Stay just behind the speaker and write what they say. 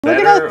Look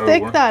at how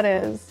thick that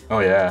is. Oh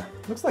yeah.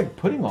 Looks like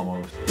pudding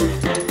almost.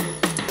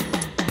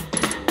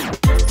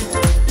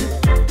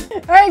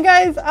 Alright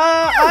guys,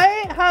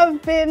 I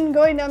have been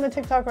going down the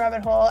TikTok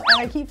rabbit hole and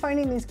I keep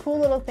finding these cool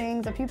little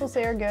things that people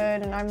say are good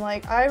and I'm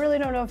like, I really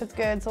don't know if it's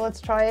good, so let's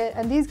try it.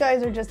 And these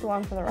guys are just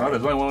along for the ride. Oh,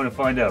 there's only one way to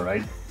find out,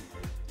 right?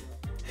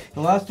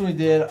 The last one we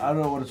did, I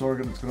don't know what it's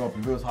going to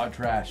open, but it was hot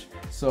trash.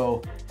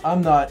 So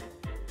I'm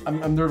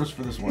nervous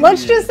for this one.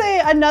 Let's just say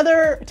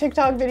another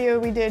TikTok video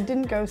we did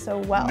didn't go so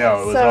well.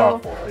 No, it was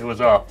awful. It was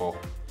awful.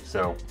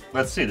 So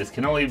let's see. This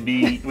can only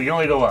be. We can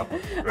only go up.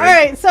 Right? All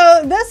right.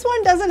 So this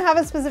one doesn't have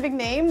a specific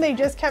name. They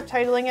just kept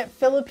titling it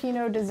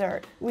Filipino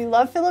dessert. We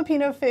love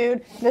Filipino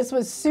food. This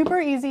was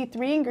super easy.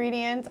 3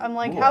 ingredients. I'm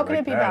like, how can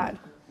it be bad?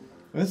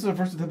 This is the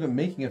first attempt at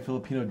making a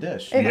Filipino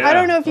dish. I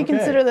don't know if you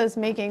consider this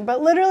making,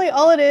 but literally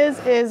all it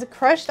is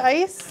crushed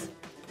ice.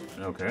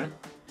 Okay.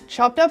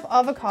 Chopped up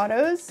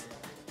avocados.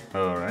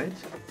 All right.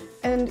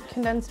 And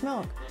condensed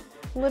milk.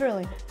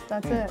 Literally,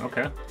 that's it.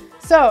 Okay.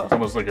 So it's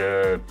almost like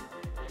a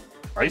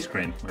ice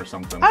cream or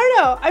something. I don't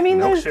know. I mean,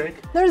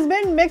 there's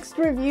been mixed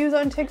reviews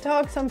on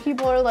TikTok. Some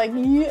people are like,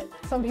 yeah.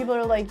 Some people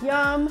are like,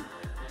 yum.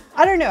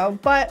 I don't know,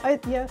 but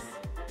yes.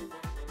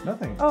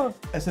 Nothing. Oh.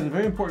 I said a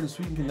very important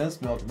sweetened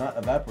condensed milk, not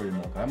evaporated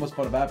milk. I almost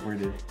bought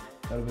evaporated.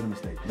 That would have been a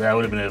mistake. That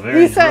would have been a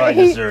very dry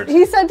dessert.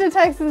 He sent a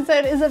text and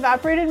said, is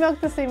evaporated milk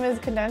the same as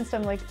condensed?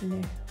 I'm like,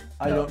 no.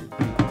 I don't.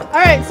 All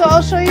right, so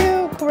I'll show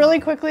you really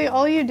quickly.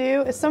 All you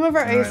do is some of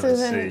our ice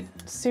isn't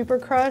super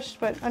crushed,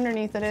 but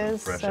underneath it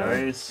is. Fresh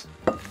ice.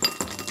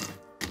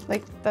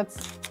 Like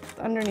that's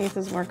underneath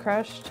is more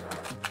crushed.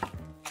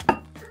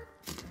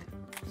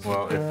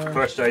 Well, if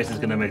crushed ice is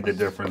gonna make the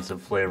difference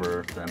of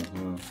flavor,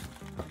 then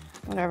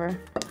whatever.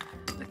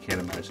 I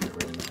can't imagine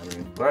it really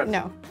mattering. But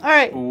no. All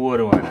right. What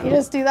do I know? You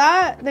just do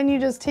that. Then you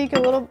just take a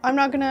little. I'm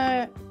not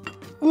gonna.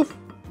 Oof.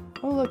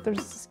 Oh look, there's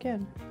the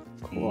skin.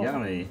 Cool.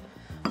 Yummy.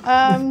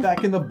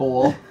 Back in the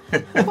bowl.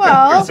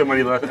 Well. For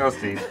somebody else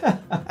to eat.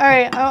 All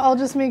right, I'll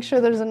just make sure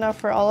there's enough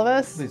for all of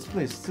us.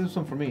 Please, do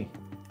some for me.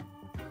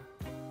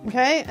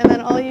 Okay, and then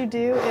all you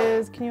do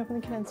is, can you open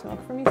the condensed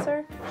milk for me,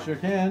 sir? Sure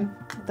can.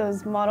 With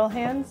those model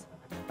hands.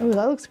 Oh,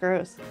 that looks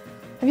gross.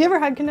 Have you ever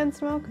had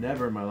condensed milk?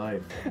 Never in my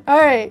life. All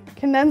right,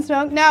 condensed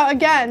milk. Now,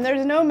 again,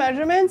 there's no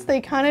measurements. They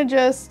kind of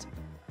just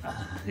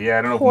yeah,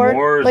 I don't know if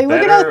more is like,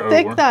 better. Look at how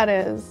thick that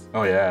is.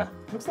 Oh, yeah.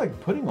 Looks like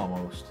pudding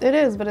almost. It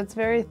is, but it's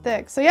very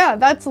thick. So yeah,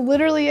 that's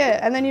literally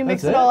it. And then you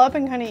mix it all up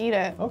and kind of eat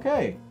it.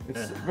 Okay.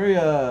 It's very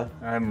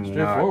I'm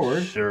straightforward.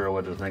 not sure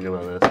what to think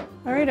about this.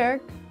 All right,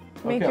 Eric.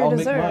 Make your I'll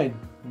dessert. Make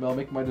mine. I'll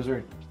make my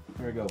dessert.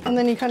 There we go. And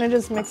then you kind of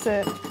just mix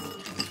it.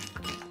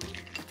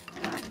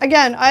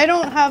 Again, I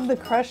don't have the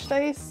crushed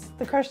ice.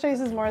 The crushed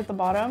ice is more at the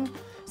bottom.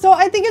 So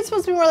I think it's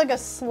supposed to be more like a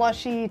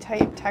slushy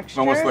type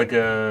texture. Almost like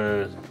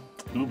a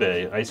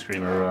ube ice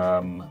cream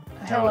or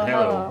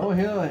Hello. Oh,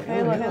 hello.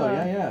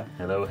 Yeah.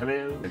 Hello.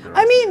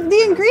 I mean,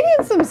 the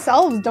ingredients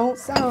themselves don't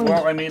sound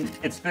well, I mean,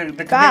 it's the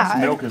condensed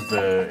milk is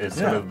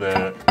sort of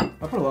the...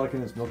 I put a lot of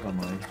condensed milk on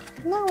mine.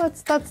 No,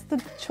 that's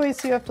the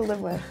choice you have to live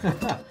with.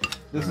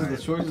 This is the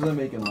choices I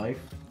make in life.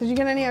 Did you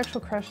get any actual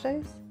crushed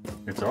ice?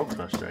 It's all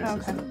crushed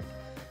ice. Okay.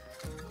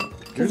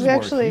 Because we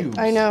actually,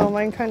 I know,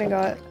 mine kind of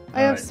got,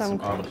 I have some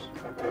crushed.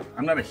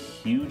 I'm not a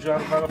huge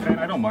avocado fan.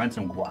 I don't mind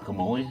some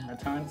guacamole at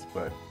times,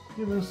 but...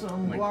 Give us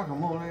some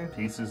guacamole.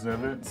 Pieces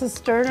of it. So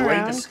stir it around. Do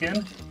I eat the skin?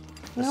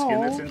 The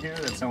skin that's in here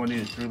that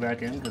somebody threw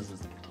back in?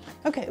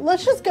 Okay,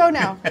 let's just go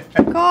now.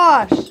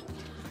 Gosh.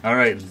 All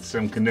right,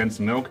 some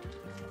condensed milk.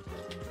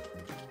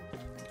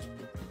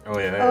 Oh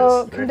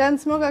yeah,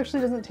 condensed milk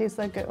actually doesn't taste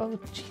that good. Oh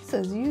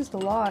Jesus, you used a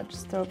lot.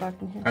 Just throw it back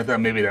in here. I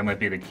thought maybe that might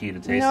be the key to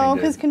tasting No,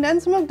 because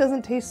condensed milk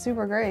doesn't taste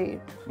super great.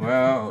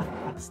 Well,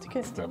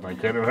 stuff I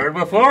could have heard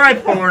before I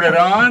poured it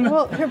on.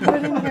 Well, here, put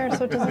it in here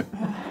so it doesn't...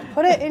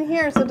 Put it in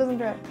here so it doesn't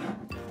drip.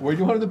 Where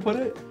do you want it to put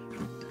it?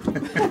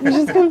 You're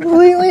just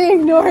completely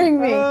ignoring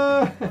me.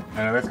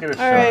 Let's get a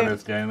shot of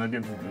this guy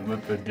and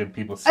let the good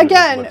people see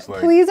Again, what it looks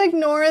like. Please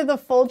ignore the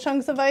full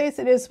chunks of ice.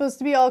 It is supposed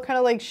to be all kind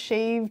of like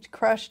shaved,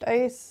 crushed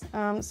ice.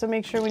 So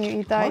make sure when you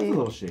eat that, a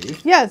little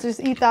shaved. Yeah, just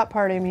eat that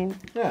part. I mean,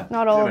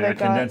 not all of it.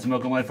 Condensed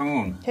milk on my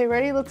phone. Okay,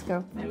 ready? Let's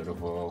go.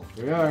 Beautiful.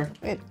 Here we are.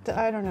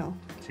 I don't know.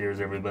 Cheers,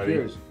 everybody.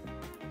 Cheers.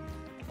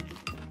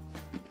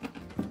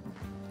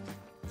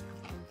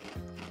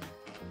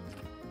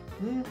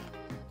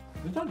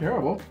 It's not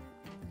terrible.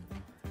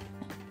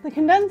 The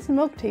condensed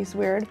milk tastes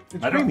weird.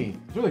 It's creamy.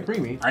 It's really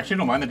creamy. I actually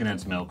don't mind the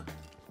condensed milk.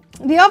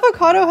 The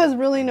avocado has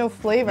really no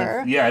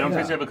flavor. I don't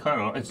taste the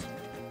avocado.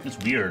 It's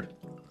weird.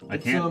 I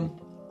can't.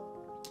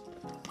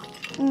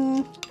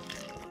 I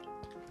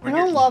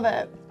don't love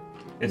it.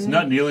 It's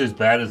not nearly as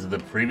bad as the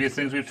previous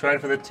things we've tried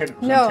for the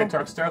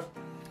TikTok stuff.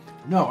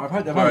 No, I've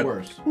had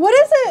worse. What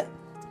is it?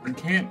 I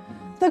can't.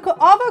 The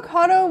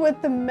avocado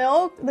with the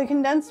milk, the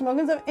condensed milk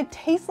and stuff, it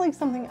tastes like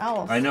something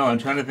else. I know. I'm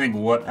trying to think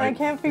what. I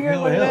can't figure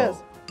out what it is.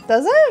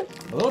 Does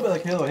it? A little bit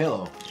like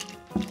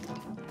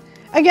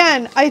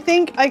Again, I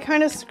think I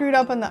kind of screwed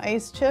up on the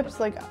ice chips.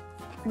 Like,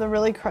 the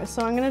really crushed.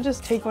 So I'm gonna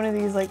just take one of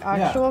these like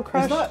actual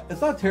crushed. Mm-hmm.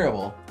 It's not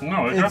terrible.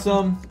 No,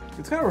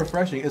 It's kind of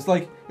refreshing. It's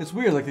like it's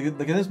weird. Like the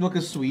condensed milk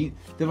is sweet.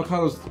 The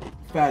avocado's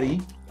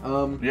fatty.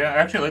 Yeah, I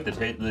actually like the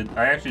taste.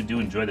 I actually do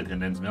enjoy the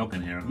condensed milk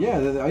in here. Yeah,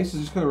 the ice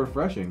is just kind of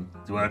refreshing.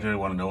 Do I actually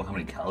want to know how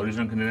many calories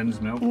are in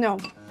condensed milk? No.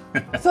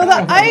 So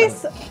the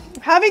ice,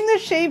 having the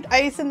shaved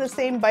ice in the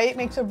same bite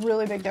makes a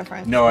really big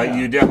difference. No,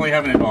 you definitely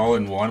having it all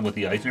in one with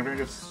the ice and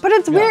everything. But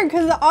it's weird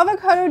because the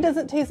avocado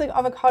doesn't taste like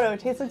avocado. It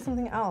tastes like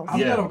something else.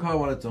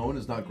 Avocado on its own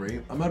is not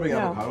great. I'm not a big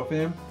avocado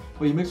fan,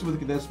 but you mix it with the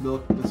condensed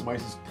milk with some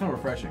ice, it's kind of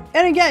refreshing.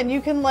 And again,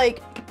 you can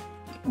like,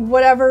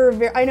 whatever,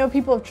 I know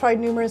people have tried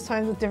numerous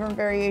times with different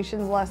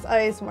variations, less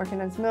ice, more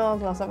condensed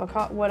milk, less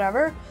avocado,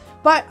 whatever.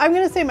 But I'm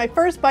going to say my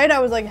first bite, I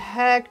was like,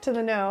 heck to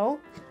the no.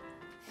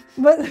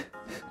 But...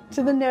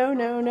 to the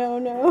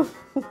no.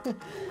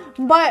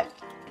 But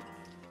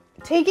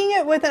taking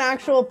it with an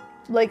actual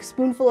like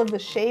spoonful of the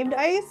shaved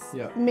ice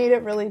made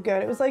it really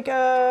good. It was like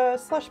a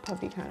slush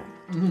puppy kind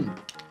of.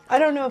 I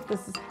don't know if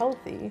this is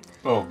healthy.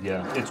 Oh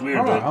yeah, it's weird.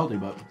 Not healthy,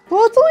 but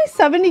well, it's only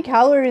 70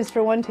 calories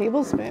for 1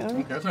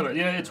 tablespoon. That's not.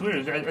 Yeah, it's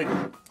weird.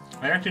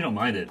 I actually don't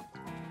mind it.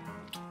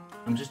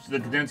 I'm just the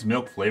condensed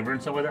milk flavor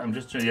and stuff like that. I'm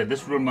just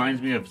this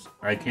reminds me of.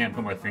 I can't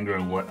put my finger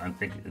on what I'm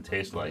thinking it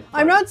tastes like.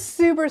 I'm not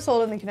super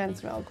sold on the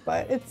condensed milk,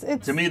 but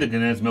it's. To me, the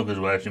condensed milk is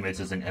what actually makes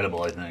this thing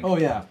edible. I think. Oh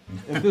yeah,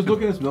 if there's no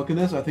condensed milk in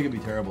this, I think it'd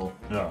be terrible.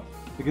 Yeah.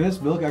 The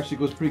condensed milk actually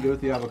goes pretty good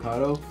with the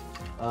avocado.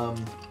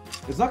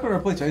 It's not going to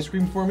replace ice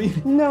cream for me.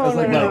 No, as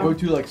like no. my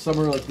go-to like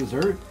summer like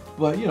dessert.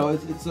 But you know,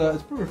 it's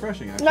pretty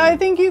refreshing actually. No, I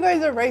think you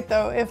guys are right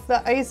though. If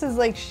the ice is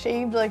like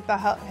shaved like the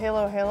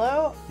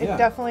halo, it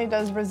definitely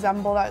does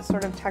resemble that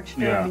sort of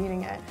texture of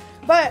eating it.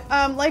 But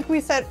like we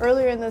said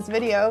earlier in this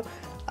video,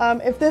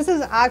 if this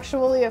is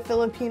actually a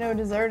Filipino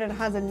dessert and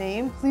has a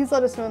name, please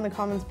let us know in the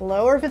comments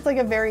below. Or if it's like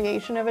a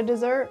variation of a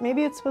dessert,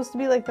 maybe it's supposed to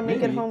be like the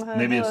make it home.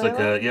 Maybe it's like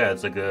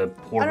it's like a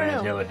poor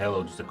man's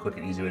halo, just a quick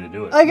and easy way to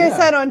do it. Like I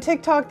said on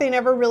TikTok, they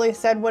never really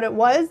said what it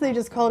was. They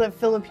just called it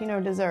Filipino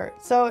dessert.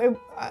 So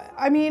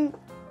I mean,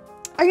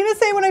 I'm gonna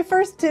say when I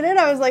first did it,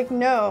 I was like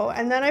no,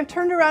 and then I've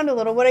turned around a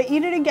little. Would I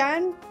eat it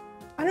again?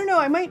 I don't know.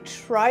 I might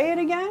try it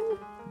again.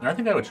 I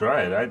think I would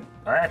try it.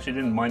 I actually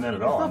didn't mind that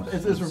at all.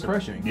 It's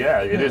refreshing.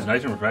 Yeah, it is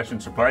nice and refreshing.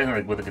 Surprisingly,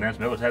 like with the condensed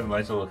milk, it has a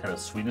nice little kind of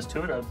sweetness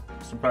to it.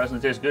 Surprisingly,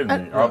 it tastes good.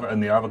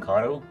 And the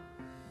avocado,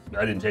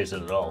 I didn't taste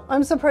it at all.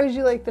 I'm surprised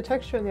you like the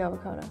texture of the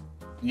avocado.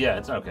 Yeah,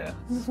 it's okay.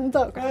 It's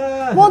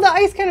okay. Well, the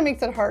ice kind of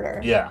makes it harder.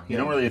 Yeah, you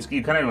don't really.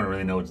 You kind of don't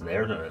really know it's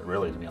there,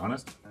 really, to be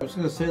honest. I was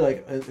gonna say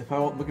like if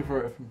I'm looking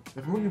for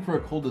a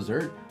cold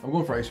dessert, I'm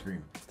going for ice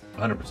cream.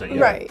 100%.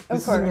 Yeah. Right, of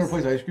This course. isn't gonna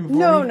replace ice cream for me.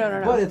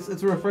 No. But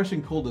it's a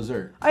refreshing cold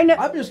dessert. I know.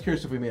 I'm just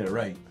curious if we made it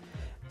right.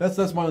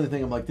 That's my only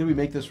thing. I'm like, did we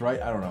make this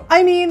right? I don't know.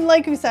 I mean,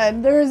 like we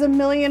said, there's a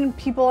million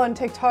people on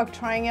TikTok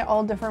trying it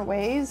all different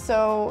ways,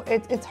 so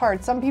it's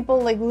hard. Some people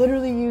like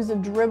literally use a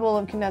dribble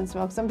of condensed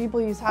milk. Some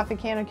people use half a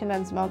can of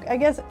condensed milk. I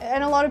guess,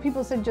 and a lot of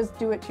people said just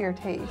do it to your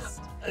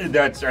taste.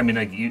 I mean,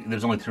 like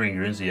there's only 3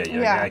 ingredients yet.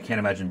 I can't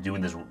imagine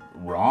doing this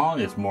wrong.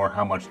 It's more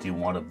how much do you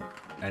want of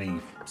any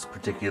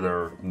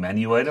particular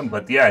menu item.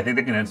 But yeah, I think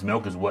the condensed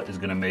milk is what is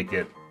going to make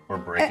it or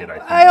break it, I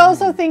think. I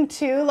also think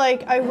too,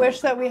 like, I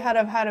wish that we had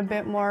a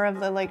bit more of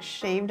the like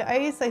shaved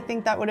ice. I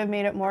think that would have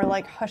made it more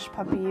like hush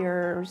puppy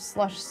or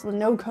slush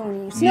snow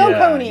coney. Snow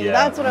coney,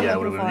 that's what I'm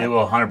looking for. It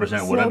will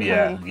 100% would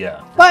have,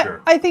 yeah. But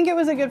sure. I think it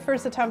was a good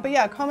first attempt. But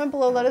yeah, comment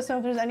below, let us know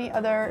if there's any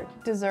other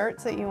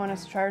desserts that you want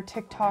us to try, or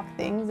TikTok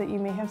things that you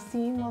may have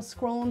seen while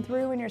scrolling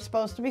through when you're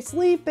supposed to be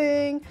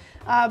sleeping.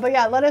 But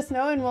yeah, let us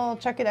know and we'll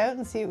check it out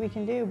and see what we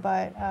can do.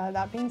 But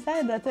that being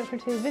said, that's it for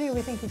today's video.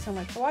 We thank you so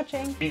much for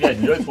watching. If you guys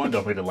enjoyed this one,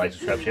 don't forget to like,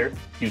 subscribe, share.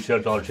 Huge shout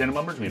out to all our channel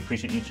members. We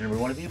appreciate each and every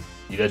one of you.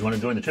 You guys want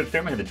to join the Trips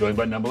family? Hit the join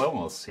button down below and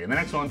we'll see you in the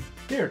next one.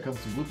 Here comes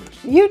some bloopers.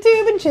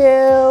 YouTube and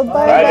chill.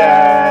 Bye,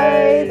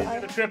 guys.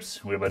 guys. The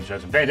Trips. We're about to try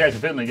some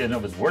fantastic food and you guys know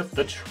if it's worth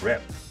the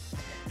trip.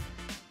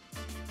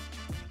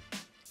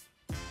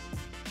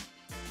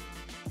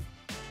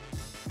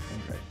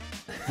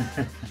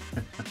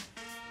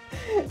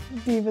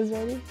 Diva's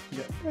ready?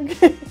 Yeah.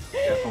 Okay.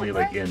 Definitely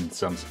like in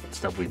some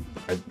stuff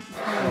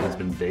that's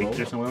been baked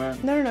or something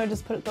like that. No,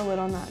 just put the lid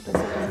on that just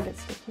so it doesn't get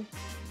sticky.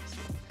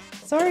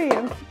 Sorry.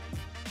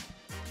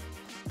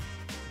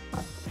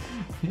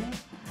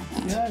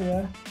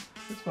 Yeah.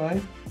 It's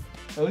fine.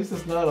 At least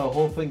it's not a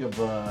whole thing of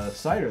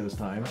cider this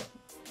time.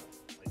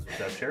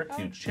 Subscribe, share.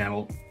 Huge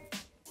channel.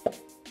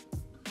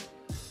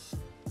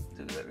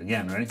 Do that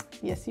again, ready?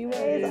 Yes, you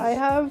would. I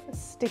have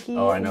sticky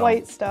I know.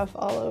 white stuff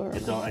all over.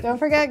 Don't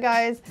forget,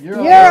 guys. You're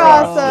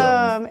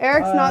awesome.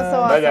 Eric's not so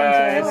awesome Bye,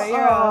 guys. today, but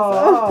you're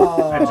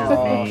awesome.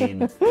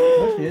 I'm just mean.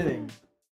 No kidding.